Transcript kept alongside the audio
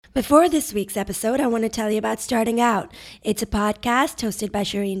Before this week's episode, I want to tell you about Starting Out. It's a podcast hosted by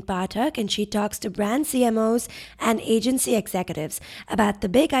Shireen Pathak, and she talks to brand CMOs and agency executives about the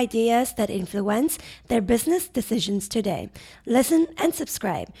big ideas that influence their business decisions today. Listen and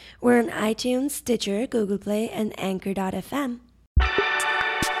subscribe. We're on iTunes, Stitcher, Google Play, and Anchor.fm.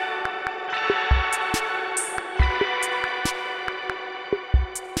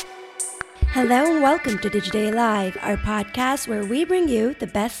 Hello and welcome to Digiday Live, our podcast where we bring you the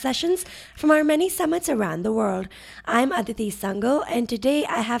best sessions from our many summits around the world. I'm Aditi Sangal, and today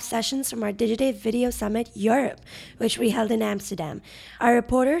I have sessions from our Digiday Video Summit Europe, which we held in Amsterdam. Our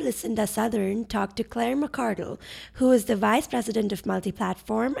reporter Lucinda Southern talked to Claire McCardle, who is the Vice President of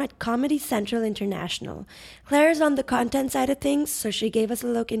Multi-Platform at Comedy Central International. Claire is on the content side of things, so she gave us a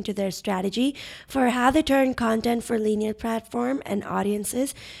look into their strategy for how they turn content for linear platform and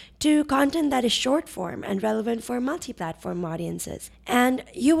audiences to content that is short form and relevant for multi-platform audiences. And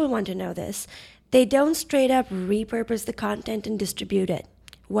you will want to know this. They don't straight up repurpose the content and distribute it.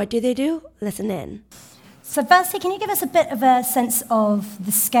 What do? Listen in. So firstly, can you give us a bit of a sense of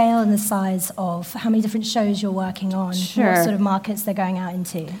the scale and the size of how many different shows you're working on? Sure. What sort of markets they're going out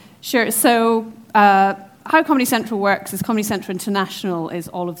into? Sure. So how Comedy Central works is Comedy Central International is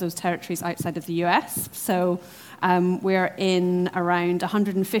all of those territories outside of the US. So we're in around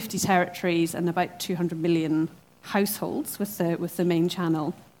 150 territories and about 200 million households with the main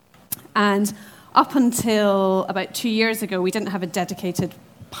channel. And up until about 2 years ago, we didn't have a dedicated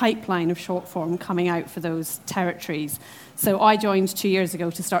pipeline of short form coming out for those territories. So I joined 2 years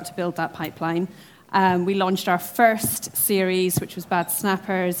ago to start to build that pipeline. We launched our first series, which was Bad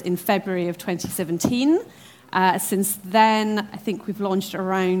Snappers, in February of 2017. Since then, I think we've launched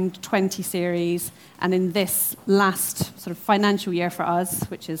around 20 series, and in this last sort of financial year for us,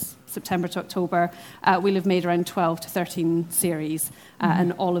 which is September to October, we'll have made around 12 to 13 series,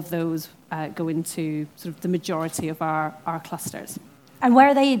 and all of those go into sort of the majority of our clusters. And where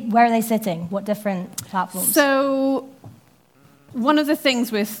are they sitting? What different platforms? So one of the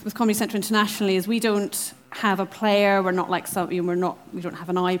things with Comedy Central internationally is we don't have a player. We're not like some. We don't have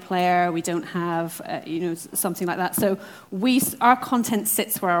an iPlayer. We don't have something like that. So our content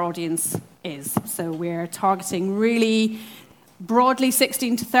sits where our audience is. So we're targeting really broadly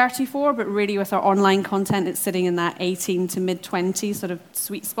 16 to 34, but really with our online content, it's sitting in that 18 to mid 20 sort of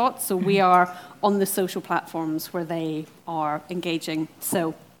sweet spot. So we are on the social platforms where they are engaging.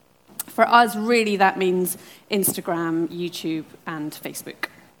 So for us, really, that means Instagram, YouTube, and Facebook.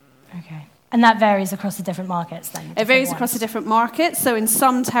 Okay. And that varies across the different markets then? It varies across the different markets. So in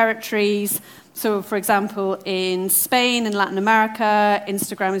some territories, so for example, in Spain and Latin America,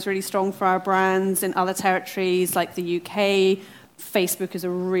 Instagram is really strong for our brands. In other territories like the UK, Facebook is a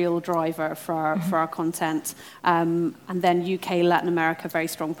real driver for our content. And then UK, Latin America, very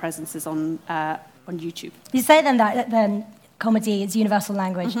strong presences on YouTube. You say then that comedy is universal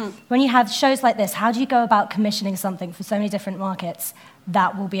language. When you have shows like this, how do you go about commissioning something for so many different markets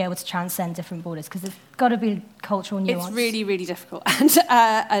that will be able to transcend different borders? Because there's got to be cultural nuance. It's really, really difficult.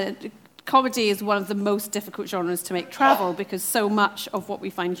 And comedy is one of the most difficult genres to make travel because so much of what we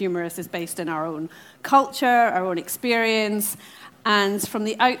find humorous is based in our own culture, our own experience. And from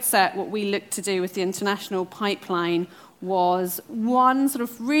the outset, what we looked to do with the international pipeline was one, sort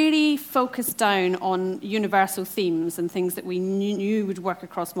of really focus down on universal themes and things that we knew would work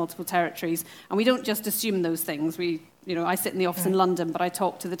across multiple territories. And we don't just assume those things. I sit in the office in London, but I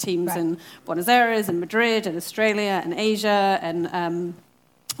talk to the teams in Buenos Aires and Madrid and Australia and Asia and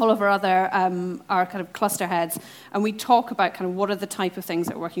all of our other our kind of cluster heads. And we talk about kind of what are the type of things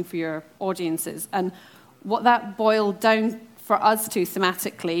that are working for your audiences. And what that boiled down for us to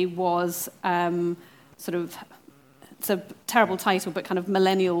thematically was it's a terrible title, but kind of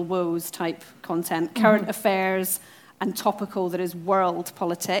millennial woes type content, current affairs and topical that is world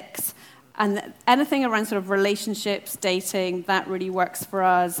politics. And anything around sort of relationships, dating, that really works for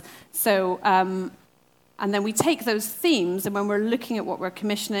us. So, and then we take those themes, and when we're looking at what we're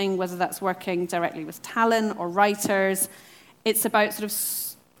commissioning, whether that's working directly with talent or writers, it's about sort of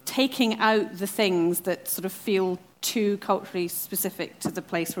taking out the things that sort of feel too culturally specific to the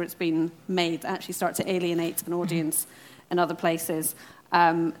place where it's been made, that actually start to alienate an audience in other places.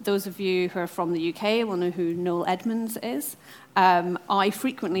 Those of you who are from the UK will know who Noel Edmonds is. I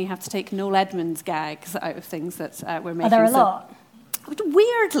frequently have to take Noel Edmonds gags out of things that we're making. Are there a lot?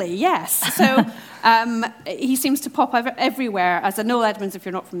 Weirdly, yes. So he seems to pop up everywhere as a Noel Edmonds, if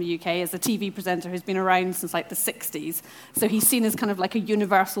you're not from the UK, as a TV presenter who's been around since like the 60s. So he's seen as kind of like a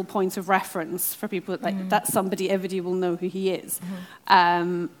universal point of reference for people. Like that's somebody, everybody will know who he is.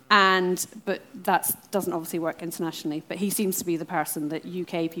 But that doesn't obviously work internationally. But he seems to be the person that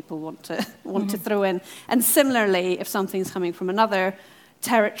UK people want to throw in. And similarly, if something's coming from another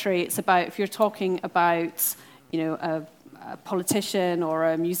territory, it's about, if you're talking about, a politician or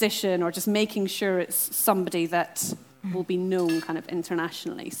a musician, or just making sure it's somebody that will be known kind of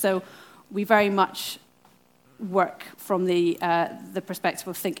internationally. So we very much work from the perspective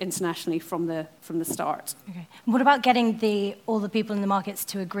of think internationally from the start. Okay. What about getting all the people in the markets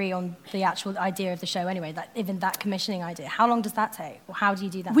to agree on the actual idea of the show anyway, even that commissioning idea? How long does that take? Or how do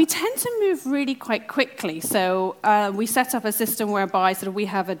you do that? We tend to move really quite quickly. So we set up a system whereby sort of we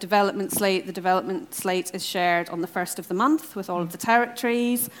have a development slate. The development slate is shared on the first of the month with all of the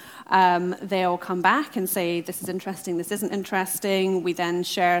territories. They all come back and say, this is interesting, this isn't interesting. We then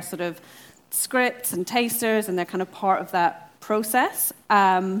share sort of scripts and tasters, and they're kind of part of that process.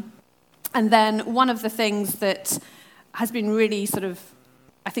 And then one of the things that has been really sort of,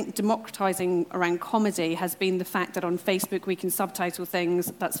 I think, democratizing around comedy has been the fact that on Facebook we can subtitle things.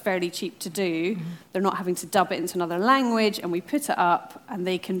 That's fairly cheap to do. They're not having to dub it into another language, and we put it up, and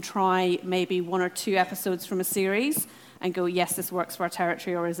they can try maybe 1 or 2 episodes from a series and go, yes, this works for our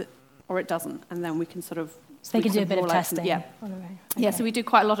territory, or it doesn't, and then we can sort of. So they can do a bit of testing. Yeah. Okay. Yeah, so we do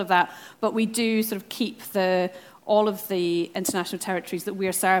quite a lot of that, but we do sort of keep all of the international territories that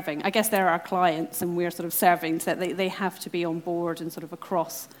we're serving. I guess they're our clients, and we're sort of serving, so that they have to be on board and sort of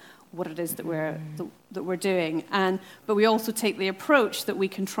across what it is that we're doing. But we also take the approach that we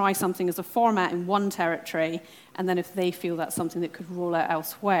can try something as a format in one territory, and then if they feel that's something that could roll out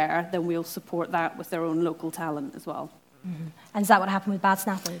elsewhere, then we'll support that with their own local talent as well. And is that what happened with Bad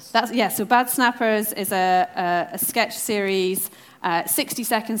Snappers? So Bad Snappers is a sketch series,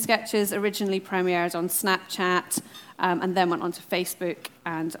 60-second sketches, originally premiered on Snapchat, and then went onto Facebook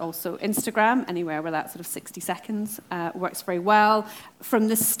and also Instagram, anywhere where that sort of 60 seconds works very well. From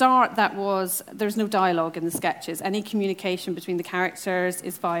the start, there's no dialogue in the sketches. Any communication between the characters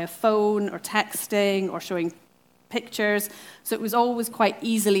is via phone or texting or showing pictures, so it was always quite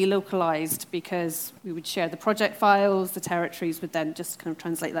easily localized because we would share the project files, the territories would then just kind of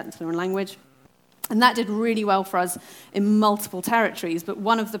translate that into their own language. And that did really well for us in multiple territories, but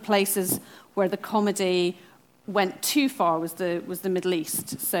one of the places where the comedy went too far was the Middle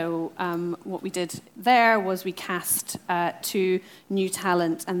East. So what we did there was we cast 2 new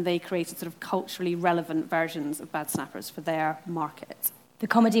talent, and they created sort of culturally relevant versions of Bad Snappers for their market. The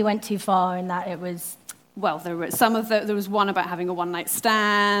comedy went too far in that it was... Well, there was one about having a one-night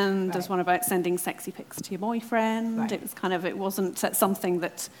stand. Right. There's one about sending sexy pics to your boyfriend. Right. It wasn't something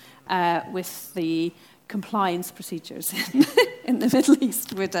that, with the compliance procedures in the Middle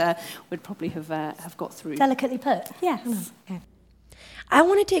East, would probably have got through. Delicately put. Yes. Okay. I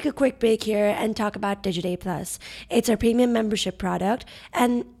want to take a quick break here and talk about Digiday Plus. It's our premium membership product,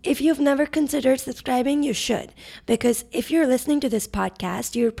 and if you've never considered subscribing, you should, because if you're listening to this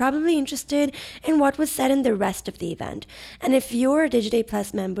podcast, you're probably interested in what was said in the rest of the event. And if you're a Digiday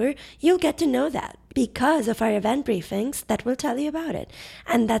Plus member, you'll get to know that because of our event briefings that will tell you about it.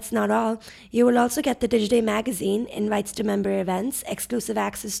 And that's not all. You will also get the Digiday magazine, invites to member events, exclusive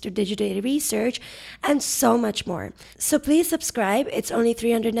access to Digiday research, and so much more. So please subscribe. It's only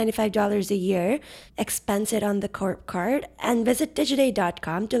 $395 a year. Expense it on the Corp card, and visit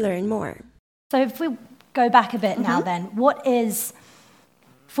digiday.com to learn more. So if we go back a bit now then, what is,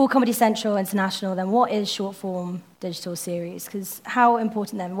 for Comedy Central International then, what is short-form digital series? Because how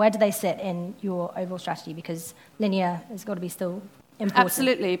important then, where do they sit in your overall strategy? Because linear has got to be still important.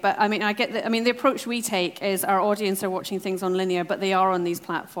 Absolutely, but the approach we take is our audience are watching things on linear, but they are on these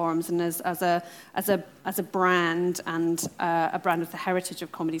platforms, and as a brand and a brand of the heritage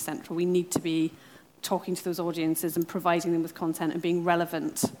of Comedy Central, we need to be talking to those audiences and providing them with content and being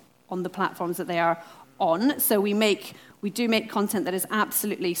relevant on the platforms that they are on. So we do make content that is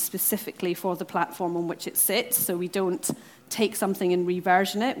absolutely specifically for the platform on which it sits. So we don't take something and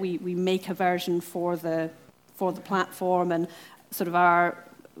reversion it. We make a version for the platform, and sort of our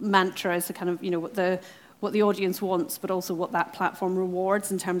mantra is to kind of what the audience wants, but also what that platform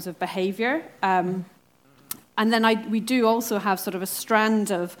rewards in terms of behaviour. And then we do also have sort of a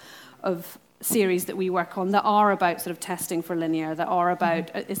strand of series that we work on that are about sort of testing for linear, that are about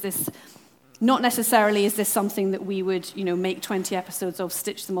not necessarily is this something that we would, make 20 episodes of,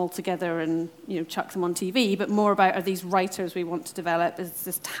 stitch them all together and, chuck them on TV, but more about, are these writers we want to develop? Is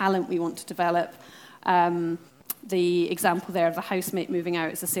this talent we want to develop? the example there of the housemate moving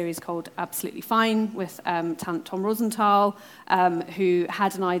out is a series called Absolutely Fine with talent Tom Rosenthal, who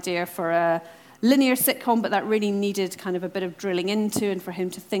had an idea for a linear sitcom, but that really needed kind of a bit of drilling into and for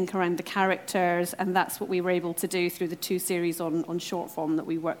him to think around the characters, and that's what we were able to do through the 2 series on short form that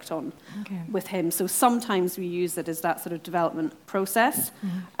we worked on with him. So sometimes we use it as that sort of development process,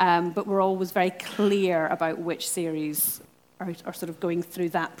 but we're always very clear about which series are sort of going through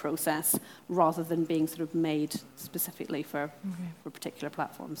that process rather than being sort of made specifically for particular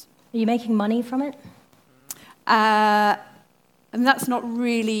platforms. Are you making money from it? And that's not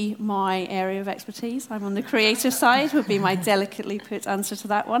really my area of expertise. I'm on the creative side, would be my delicately put answer to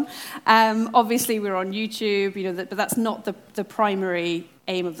that one. Obviously, we're on YouTube, but that's not the primary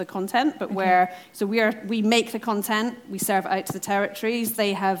aim of the content. But we make the content, we serve it out to the territories.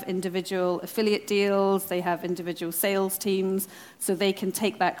 They have individual affiliate deals, they have individual sales teams, so they can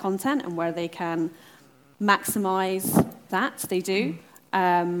take that content and where they can maximize that, they do.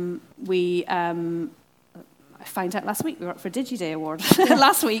 I found out last week we were up for a DigiDay Award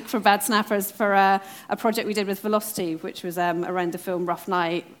last week for Bad Snappers for a project we did with Velocity, which was around the film Rough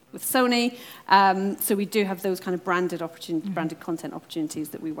Night with Sony. So we do have those kind of branded content opportunities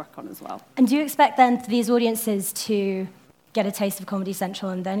that we work on as well. And do you expect then for these audiences to get a taste of Comedy Central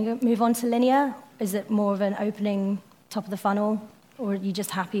and then move on to linear? Is it more of an opening top of the funnel, or are you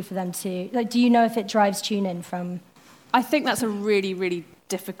just happy for them to? Do you know if it drives tune-in from? I think that's a really, really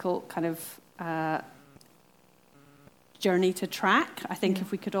difficult kind of journey to track. I think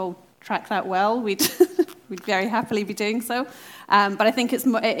if we could all track that well, we'd very happily be doing so. But I think it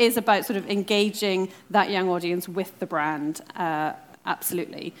is about sort of engaging that young audience with the brand,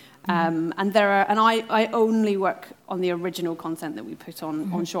 absolutely. And I only work on the original content that we put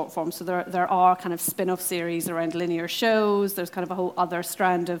on short form. So there are kind of spin-off series around linear shows. There's kind of a whole other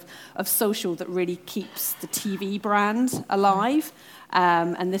strand of social that really keeps the TV brand alive.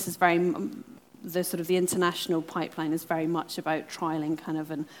 And this is the sort of the international pipeline is very much about trialing kind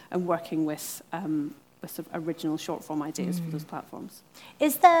of and working with sort of original short form ideas for those platforms.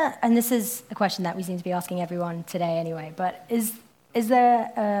 Is there, and this is a question that we seem to be asking everyone today anyway, but is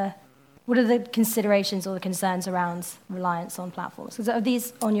there what are the considerations or the concerns around reliance on platforms? Because are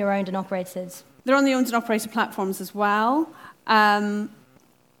these on your owned and operated? They're on the owned and operated platforms as well. I mean,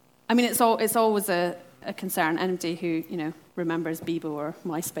 it's always a concern. Anybody who remembers Bebo or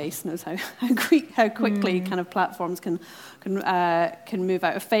MySpace knows how quickly kind of platforms can move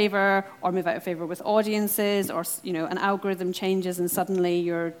out of favor or move out of favor with audiences, or an algorithm changes and suddenly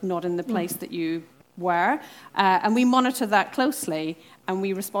you're not in the place that you were, and we monitor that closely and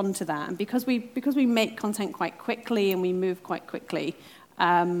we respond to that. And because we make content quite quickly and we move quite quickly,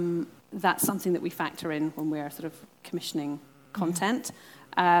 that's something that we factor in when we're sort of commissioning content.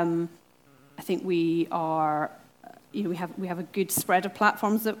 I think we are, we have a good spread of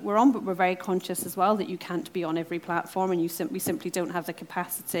platforms that we're on, but we're very conscious as well that you can't be on every platform, and we simply don't have the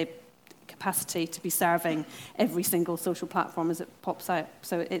capacity to be serving every single social platform as it pops out.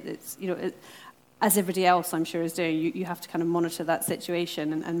 So it's as everybody else, I'm sure, is doing, you have to kind of monitor that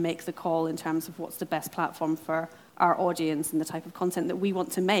situation and make the call in terms of what's the best platform for our audience and the type of content that we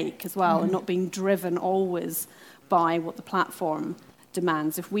want to make as well, and not being driven always by what the platform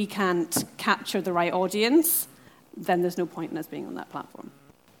demands. If we can't capture the right audience, then there's no point in us being on that platform.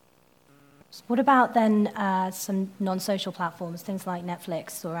 What about then some non-social platforms, things like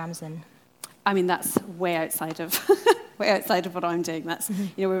Netflix or Amazon? I mean, that's way outside of what I'm doing. That's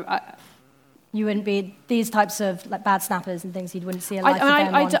you wouldn't be these types of like Bad Snappers and things. You wouldn't see a life of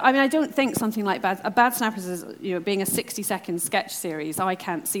them I mean, I don't think something like Bad Snappers is being a 60-second sketch series. I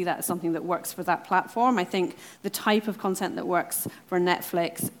can't see that as something that works for that platform. I think the type of content that works for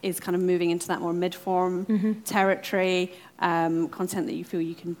Netflix is kind of moving into that more mid-form territory, content that you feel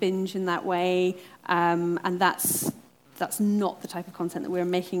you can binge in that way, and that's not the type of content that we're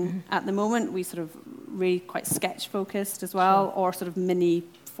making at the moment. We sort of really quite sketch-focused as well, or sort of mini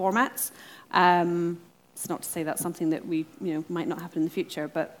formats. It's not to say that's something that we might not happen in the future,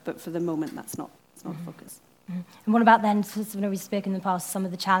 but for the moment that's not a focus. And what about then, we've spoken in the past, some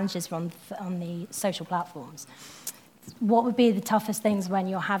of the challenges on the social platforms? What would be the toughest things when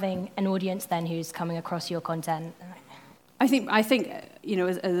you're having an audience then who's coming across your content? I think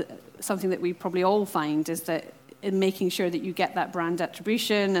something that we probably all find is that in making sure that you get that brand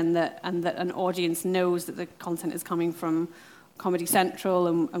attribution and that an audience knows that the content is coming from Comedy Central,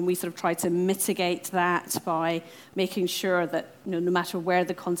 and we sort of try to mitigate that by making sure that no matter where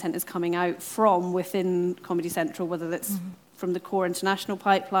the content is coming out from within Comedy Central, whether that's from the core international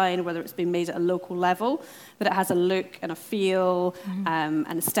pipeline, whether it's been made at a local level, that it has a look and a feel, an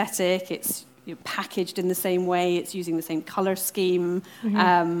aesthetic. It's packaged in the same way. It's using the same color scheme.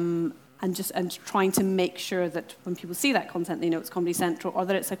 And trying to make sure that when people see that content, they know it's Comedy Central, or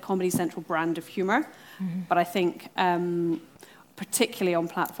that it's a Comedy Central brand of humour. But I think, particularly on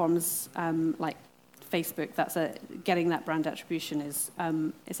platforms like Facebook, getting that brand attribution is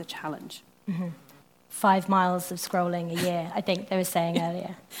a challenge. 5 miles of scrolling a year, I think they were saying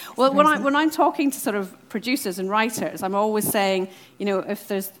earlier. Well, when I'm talking to sort of producers and writers, I'm always saying, if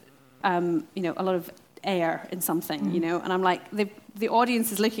there's a lot of air in something, and I'm like, the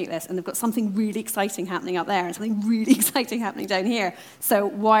audience is looking at this and they've got something really exciting happening up there and something really exciting happening down here. So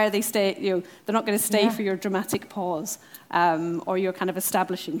why are they they're not going to stay for your dramatic pause or your kind of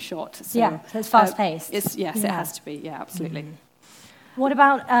establishing shot. So, so it's fast-paced. It has to be. Yeah, absolutely. What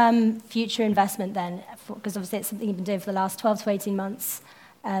about future investment then? Because obviously it's something you've been doing for the last 12 to 18 months,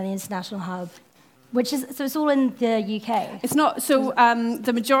 the International Hub. So it's all in the UK? It's not. So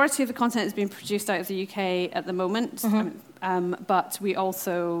the majority of the content is being produced out of the UK at the moment, but we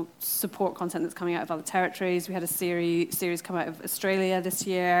also support content that's coming out of other territories. We had a series come out of Australia this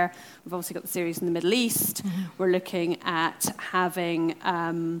year. We've obviously got the series in the Middle East. We're looking at having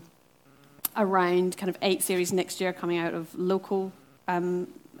around kind of 8 series next year coming out of local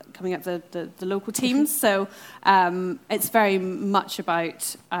coming up the local teams. So it's very much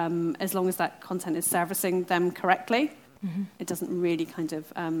about, as long as that content is servicing them correctly, it doesn't really kind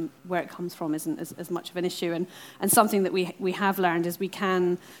of, where it comes from isn't as much of an issue. And something that we have learned is we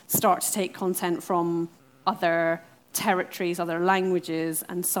can start to take content from other territories, other languages,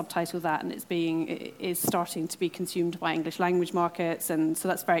 and subtitle that, and it is starting to be consumed by English language markets, and so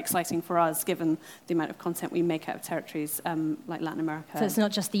that's very exciting for us, given the amount of content we make out of territories like Latin America. So it's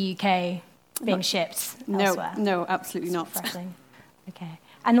not just the UK being shipped elsewhere? No, absolutely not. Refreshing. Okay.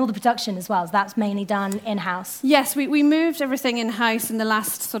 And all the production as well, that's mainly done in-house? Yes, we moved everything in-house in the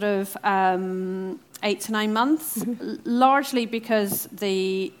last sort of 8 to 9 months, largely because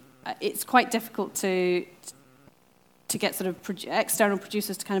it's quite difficult to get sort of external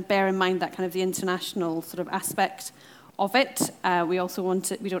producers to kind of bear in mind that kind of the international sort of aspect of it. We also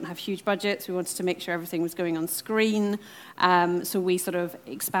we don't have huge budgets. We wanted to make sure everything was going on screen. So we sort of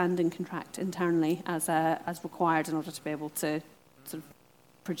expand and contract internally as required in order to be able to sort of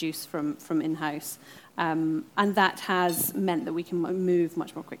produce from in-house. And that has meant that we can move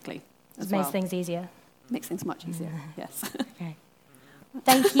much more quickly as well. Makes things easier. Makes things much easier, yes. Okay.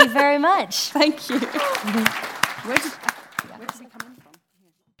 Thank you very much. Thank you. Where did we come in from?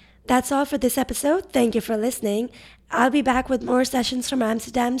 That's all for this episode. Thank you for listening. I'll be back with more sessions from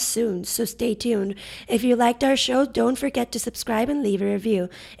Amsterdam soon, so stay tuned. If you liked our show, don't forget to subscribe and leave a review.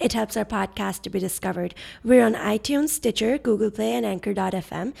 It helps our podcast to be discovered. We're on iTunes, Stitcher, Google Play, and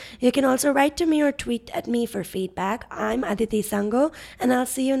Anchor.fm. You can also write to me or tweet at me for feedback. I'm Aditi Sango, and I'll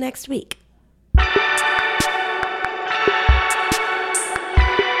see you next week.